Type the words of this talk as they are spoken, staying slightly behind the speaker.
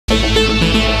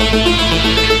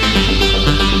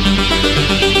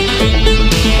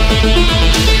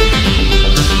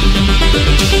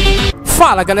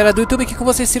Fala galera do YouTube, aqui com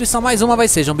vocês, são mais uma,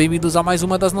 sejam bem-vindos a mais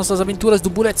uma das nossas aventuras do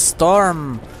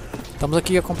Bulletstorm. Estamos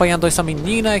aqui acompanhando essa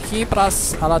menina aqui,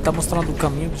 ela tá mostrando o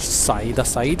caminho de saída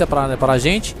pra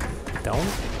gente. Então,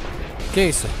 que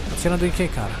isso? Tá tirando em que,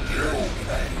 cara?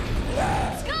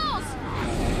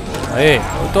 Aí,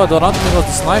 eu tô adorando o negócio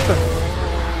do sniper.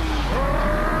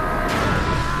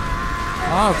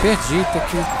 Ah, eu perdi,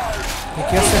 tem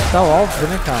que acertar o alvo,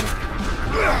 né, cara?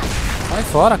 Sai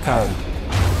fora, cara.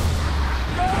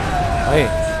 Aí,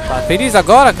 tá feliz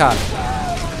agora, cara?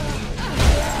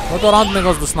 Tô adorando o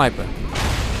negócio do sniper.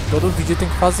 Todo vídeo tem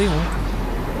que fazer um.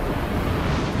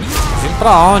 Vim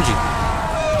pra onde?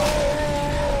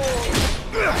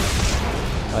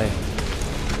 Aí.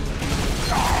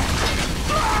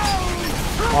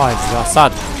 Olha,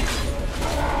 desgraçado.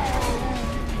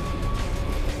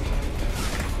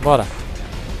 Bora.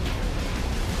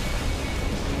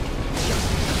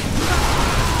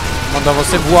 Mandar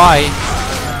você voar, hein?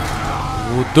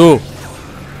 Mudou.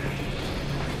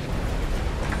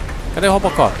 Cadê o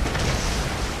Robocop?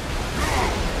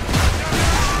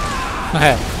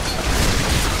 É.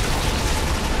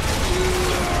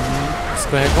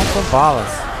 Escorregou com balas.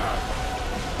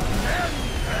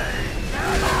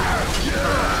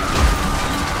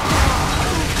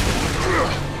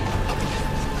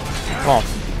 Bom,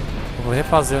 eu vou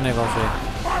refazer o negócio aí.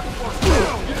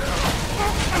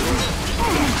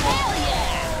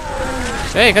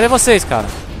 Ei, cadê vocês, cara?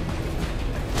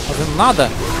 Fazendo nada?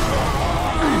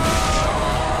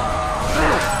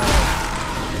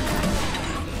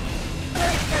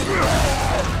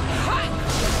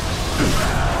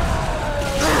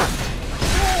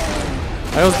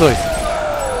 Aí os dois.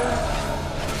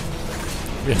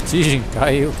 Vertigem,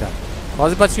 caiu, cara.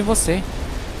 Quase bati em você.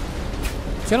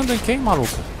 Tirando em quem,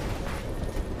 maluco?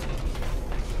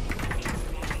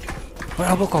 Vai,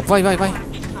 Robocop, vai.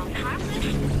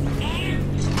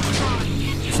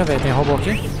 Deixa eu ver, tem robô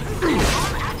aqui?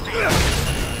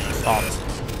 Pronto.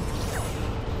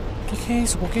 Que é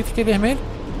isso? Por que fiquei vermelho?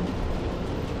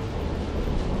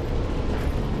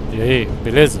 E aí,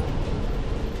 beleza?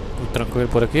 Tudo tranquilo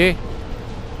por aqui?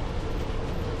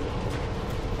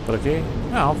 Por aqui?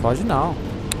 Não, foge não.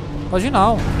 Foge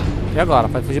não. E agora?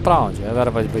 Vai fugir pra onde?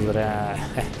 Agora vai fugir pra...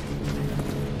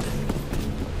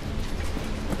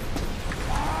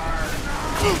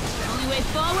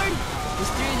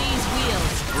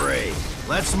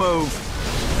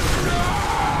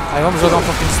 Aí vamos jogar um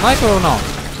pouquinho de sniper ou não?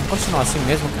 Vamos continuar assim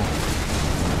mesmo, cara.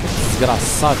 Que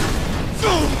desgraçado.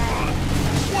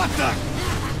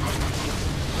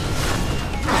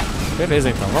 Beleza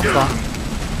então, vamos lá.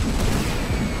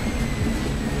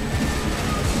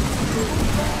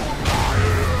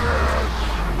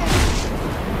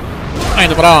 Tá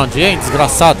indo pra onde, hein,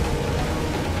 desgraçado?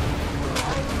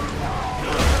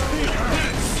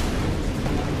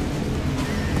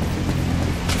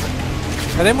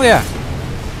 Cadê a mulher?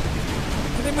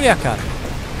 Cadê a mulher, cara?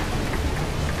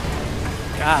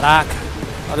 Caraca,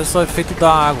 olha só o efeito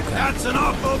da água, cara. That's an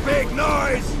awful big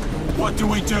noise. What do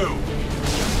we do?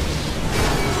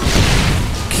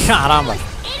 Caramba.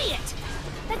 Idiot!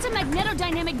 That's a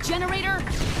magnetodynamic generator.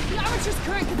 The armature's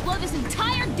current could blow this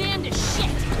entire dam to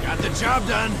shit. Got the job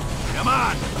done. Come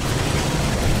on.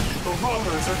 The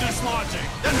rotors are dislodging.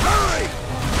 Then hurry!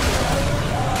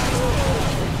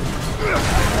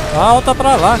 Volta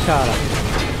pra lá, cara.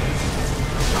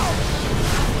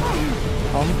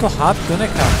 Tá muito rápido, né,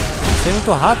 cara? Você é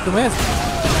muito rápido mesmo.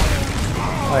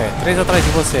 Olha, 3 atrás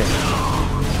de você.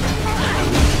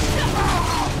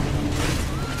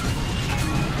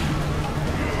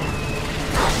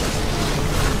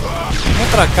 Vem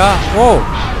pra cá.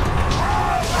 Oh!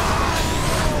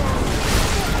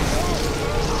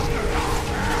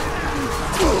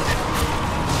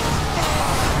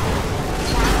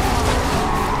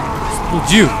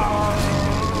 Explodiu.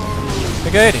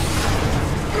 Pega ele.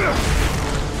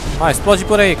 Ah, explode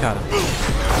por aí, cara.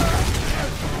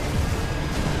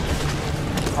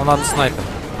 Ao lado do sniper.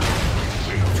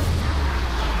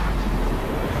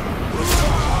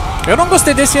 Eu não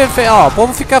gostei desse efeito. Ó, o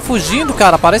povo fica fugindo,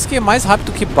 cara. Parece que é mais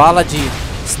rápido que bala de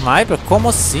sniper. Como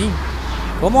assim?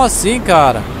 Como assim,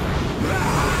 cara?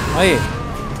 Aí.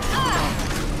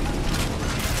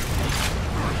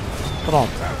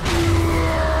 Pronto.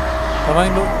 Tava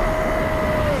indo.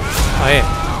 Aí.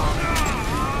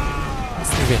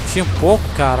 Se divertir um pouco,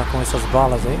 cara, com essas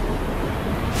balas aí.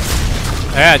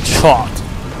 Headshot.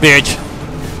 Bitch.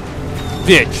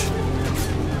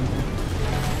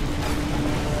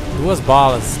 2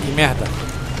 balas, que merda.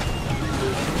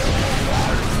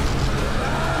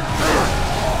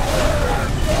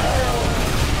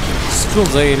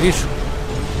 Screws aí, lixo.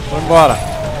 Vamos embora.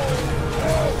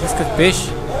 Isca de peixe.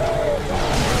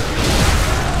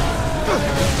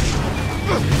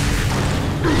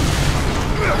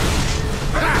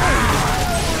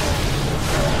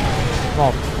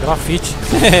 Bom, grafite.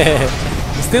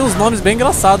 Eles têm uns nomes bem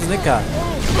engraçados, né, cara?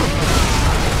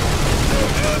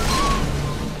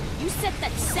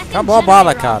 Acabou a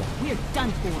bala, cara.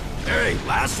 Hey,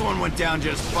 last one went down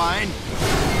just fine.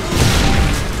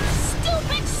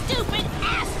 Stupid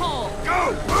asshole!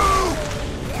 Go, move!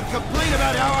 Complain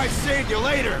about how I saved you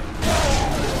later.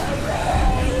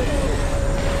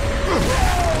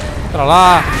 Pra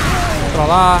lá, pra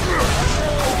lá.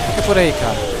 Fica por aí,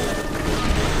 cara.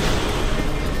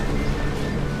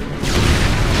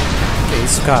 Que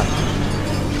isso, cara?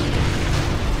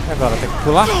 E agora, tem que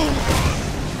pular?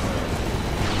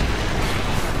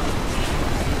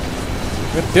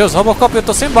 Meu Deus, Robocop, eu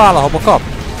tô sem bala, Robocop.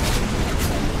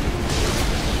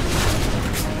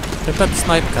 Tem tanto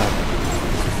sniper, cara.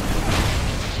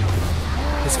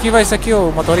 Esquiva isso aqui,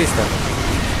 ô motorista.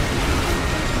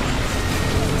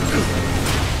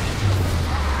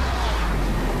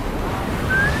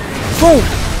 Pum!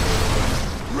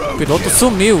 O piloto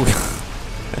sumiu.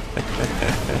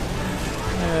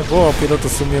 É boa, o piloto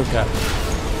sumiu, cara.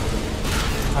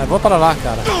 Aí, vou para lá,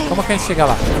 cara. Como que a gente chega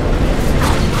lá?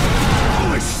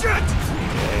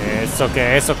 Isso, que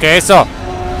é isso, que é isso?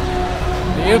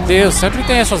 Meu Deus, sempre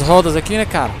tem essas rodas aqui, né,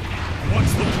 cara?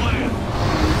 What's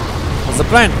the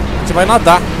plan? A gente vai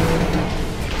nadar.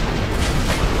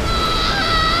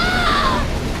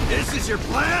 This is your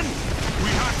plan?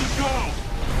 We have to go.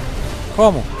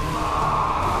 Como?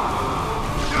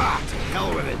 Ah, to hell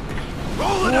with it.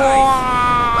 Roll it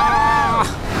out.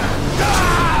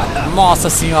 Nossa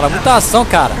senhora, muita ação,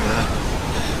 cara.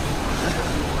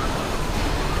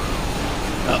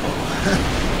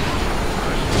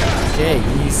 Que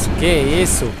isso, que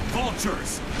isso?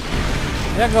 Vultures.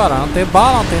 E agora? Não tem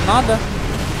bala, não tem nada.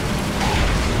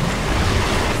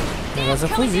 O negócio é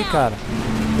fugir, cara.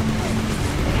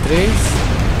 3.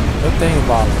 Eu tenho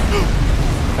bala.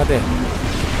 Cadê? Não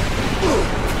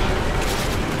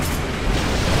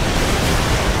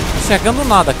enxergando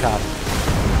nada, cara.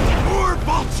 More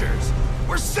vultures.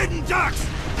 We're sitting ducks.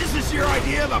 This is your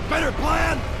idea of a better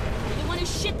plan? You want to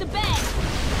shit the bed?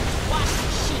 Wash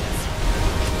the sheets.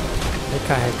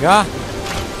 Recarregar.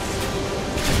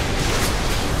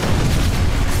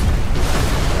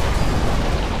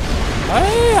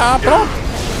 Aí, pronto.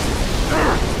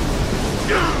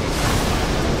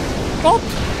 Pronto.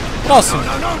 Próximo.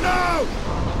 No, no, no.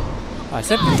 Ah,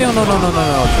 sempre tem um não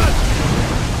aqui.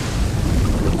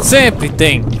 Sempre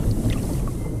tem.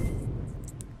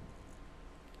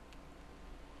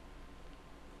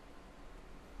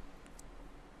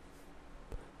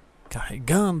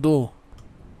 Carregando.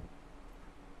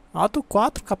 Ato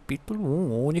 4, capítulo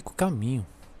 1, o único caminho.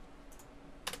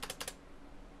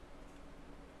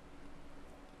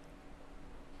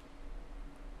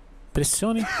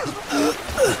 Pressione.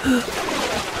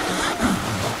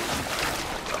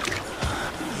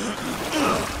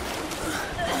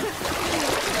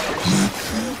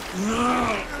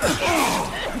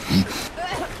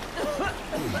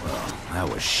 That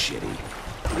was shitty.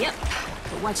 Yep.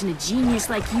 But watching a genius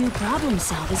like you problem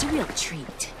solve is a real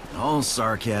treat. All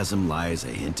sarcasm lies a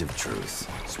hint of truth.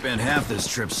 Spent half this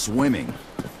trip swimming.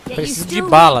 Yet you Preciso de still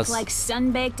balas. look like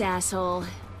sun-baked asshole.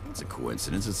 It's a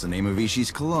coincidence. It's the name of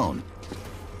Ishi's cologne.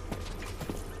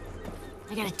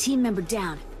 I got a team member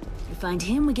down. We find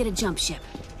him, we get a jump ship.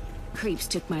 Creeps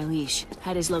took my leash,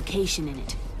 had his location in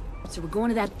it. So we're going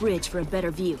to that bridge for a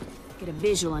better view. Get a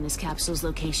visual on his capsule's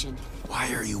location.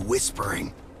 Why are you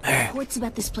whispering? Reports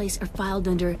about this place are filed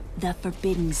under the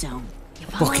Forbidden Zone. You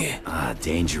follow? Por quê? Ah,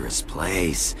 dangerous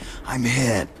place. I'm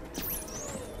hit.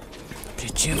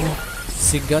 Objetivo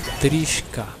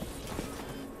cigatrística.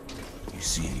 You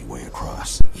see any way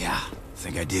across? Yeah, I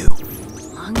think I do. As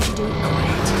long as you do it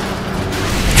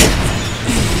quiet.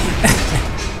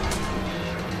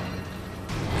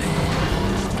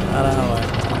 Caramba,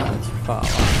 de falar.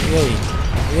 E aí?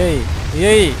 E aí? E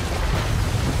aí?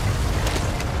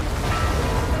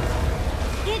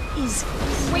 It is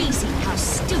crazy how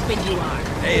stupid you are.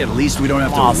 Hey, at least we don't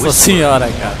have to Nossa whisper.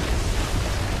 senhora, cara.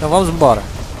 Então vamos embora.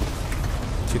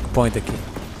 Checkpoint aqui.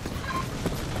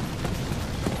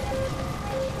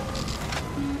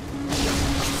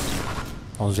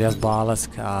 Vamos ver as balas,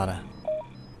 cara.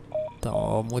 Tá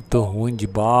muito ruim de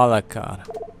bala, cara.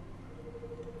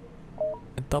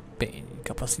 Top pen,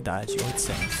 capacidade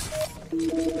 800.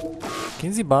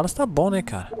 15 balas tá bom, né,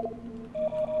 cara?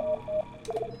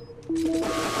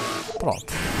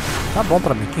 Pronto. Tá bom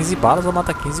pra mim. 15 balas vou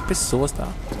matar 15 pessoas, tá?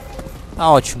 Tá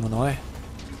ótimo, não é?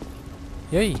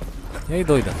 E aí? E aí,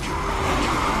 doida?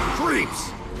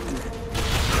 creeps.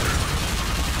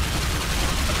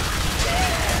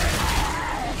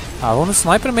 Ah, vamos no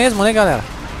sniper mesmo, né, galera?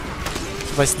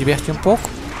 Você vai se divertir um pouco.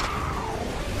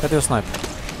 Cadê o sniper?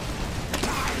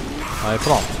 Aí,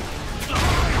 pronto.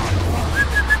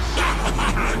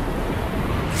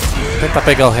 Vou tentar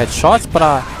pegar o headshot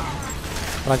pra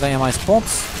ganhar mais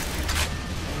pontos.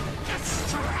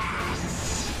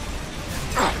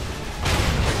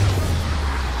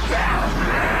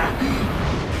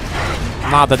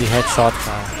 Nada de headshot,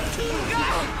 cara.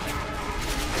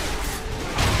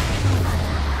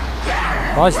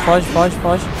 Pode.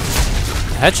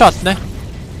 Headshot, né?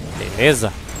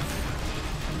 Beleza.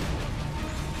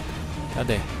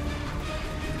 Cadê?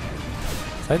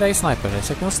 Sai daí, sniper.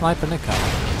 Esse aqui é um sniper, né, cara?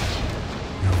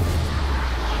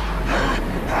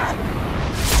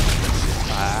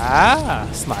 Ah,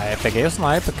 peguei o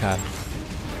sniper, cara.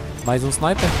 Mais um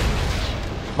sniper.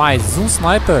 Mais um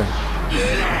sniper.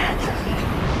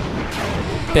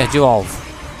 Perdi o alvo.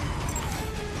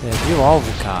 Perdi o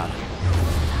alvo, cara.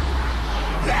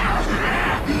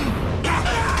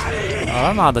 Não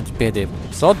dá nada de perder.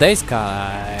 Só 10,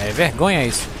 cara. É vergonha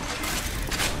isso.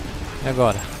 E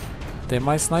agora? Tem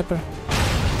mais sniper?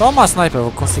 Toma, sniper. Eu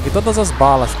vou conseguir todas as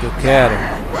balas que eu quero.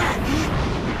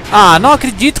 Ah, não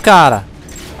acredito, cara.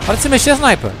 Para de se mexer,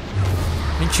 sniper.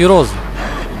 Mentiroso.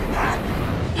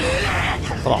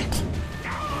 Pronto.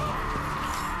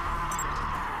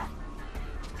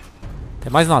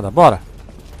 Tem mais nada, bora.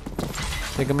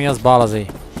 Pega minhas balas aí.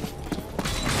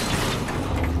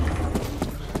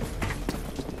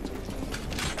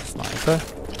 Sniper.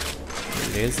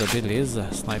 Beleza.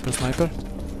 Sniper.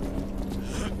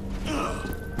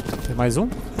 Tem mais um?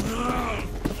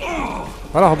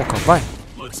 Vai lá, Robocop, vai.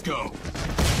 Let's go.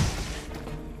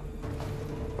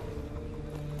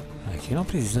 Aqui não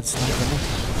precisa de sniper, né?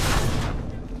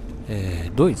 É...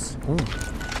 2, 1.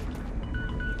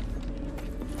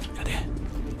 Cadê?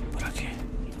 Por aqui.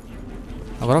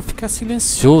 Agora fica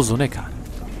silencioso, né, cara?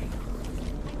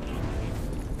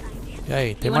 E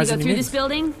aí, tem mais inimigos?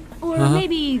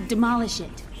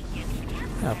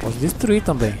 Ah, posso destruir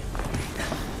também.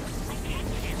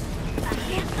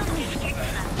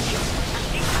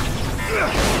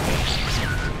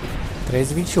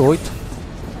 $3,28.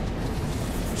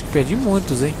 Acho que perdi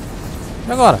muitos, hein?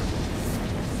 E agora?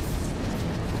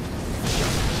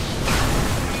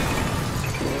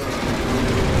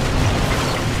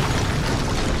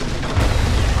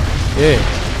 E?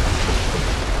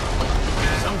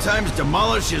 Sometimes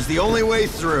demolish is the only way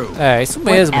through. É, isso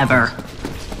mesmo. Whatever.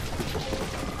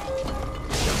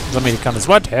 Os americanos,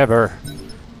 whatever.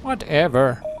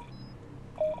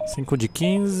 5 de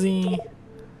 15.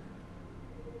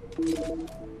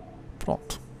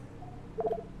 Pronto.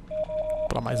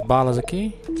 Para mais balas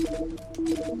aqui.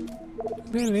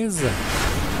 Beleza.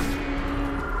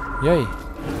 E aí?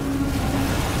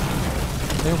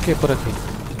 Tem o que por aqui?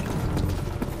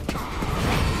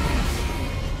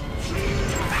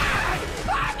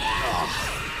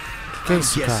 Que é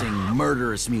isso, cara? Guessing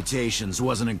murderous mutations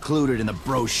wasn't included in the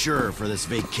brochure for this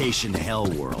vacation hell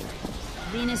world.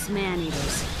 Venus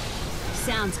man-eaters.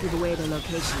 Sounds give away their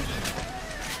location.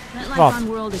 That life Pronto. on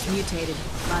world is mutated.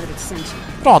 A lot of it's sentient.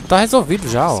 Pronto, tá resolvido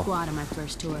já, ó. Squad on my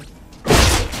first tour.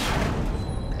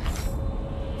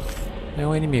 É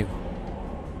um inimigo.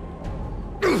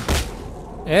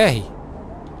 R.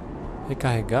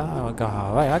 Recarregar,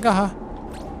 agarrar. Vai, agarrar.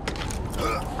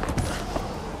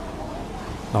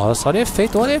 Nossa, olha o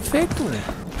efeito, né?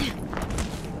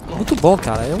 Muito bom,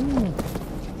 cara. É um...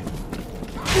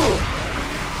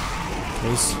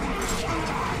 É isso.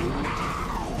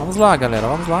 Vamos lá, galera.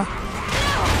 Vamos lá.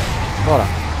 Bora.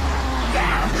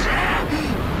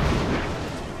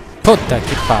 Puta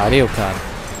que pariu, cara.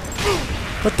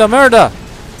 Puta merda.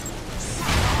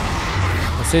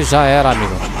 Você já era,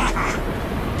 amigo.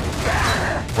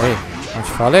 Oi, não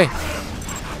te falei?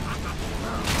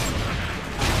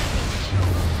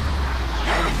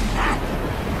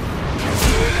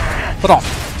 Pronto.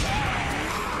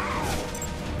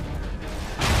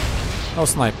 Olha o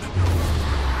sniper.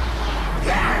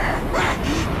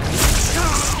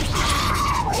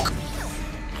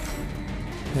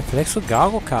 Reflexo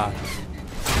galgo, cara.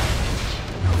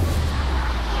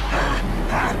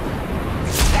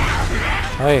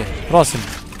 Aí, próximo.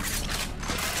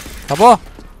 Acabou?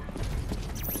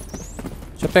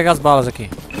 Deixa eu pegar as balas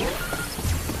aqui.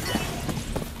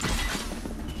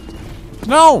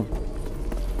 Não!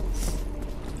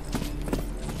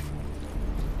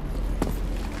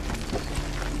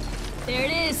 There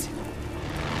it is.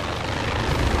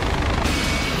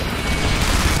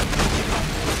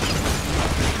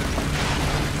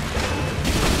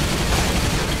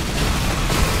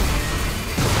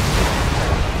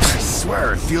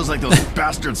 feels like those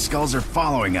bastard skulls are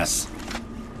following us.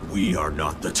 We are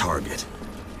not the target.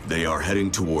 They are heading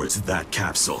towards that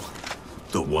capsule.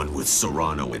 The one with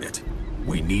Serrano in it.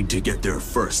 We need to get there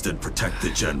first and protect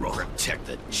the General. Protect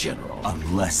the General.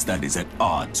 Unless that is at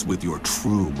odds with your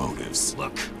true motives.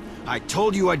 Look, I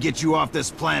told you I'd get you off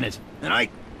this planet, and I...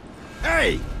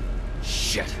 Hey!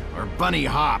 Shit, our bunny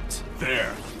hopped.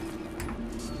 There.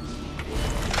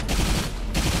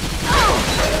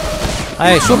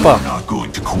 Aí, chupa. Not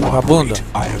going to Vagabunda. cooperate.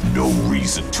 I have no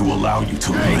reason to allow you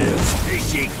to live.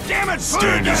 Easy, damn it,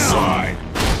 Stand aside.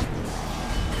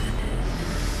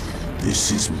 This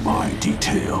is my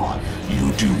detail.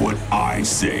 You do what I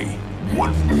say.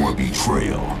 One more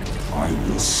betrayal, I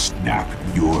will snap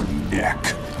your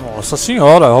neck. Nossa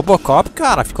senhora, Robocop,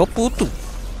 cara, ficou puto.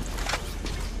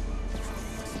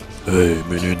 Ei,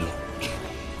 menino.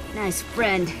 Nice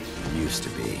friend. Used to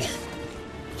be.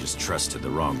 Just trusted the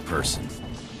wrong person.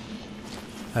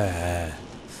 É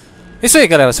isso aí,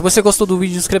 galera. Se você gostou do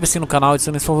vídeo, inscreva-se no canal,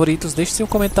 adicione os favoritos, deixe seu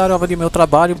comentário, avalie meu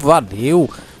trabalho. Valeu,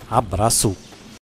 abraço.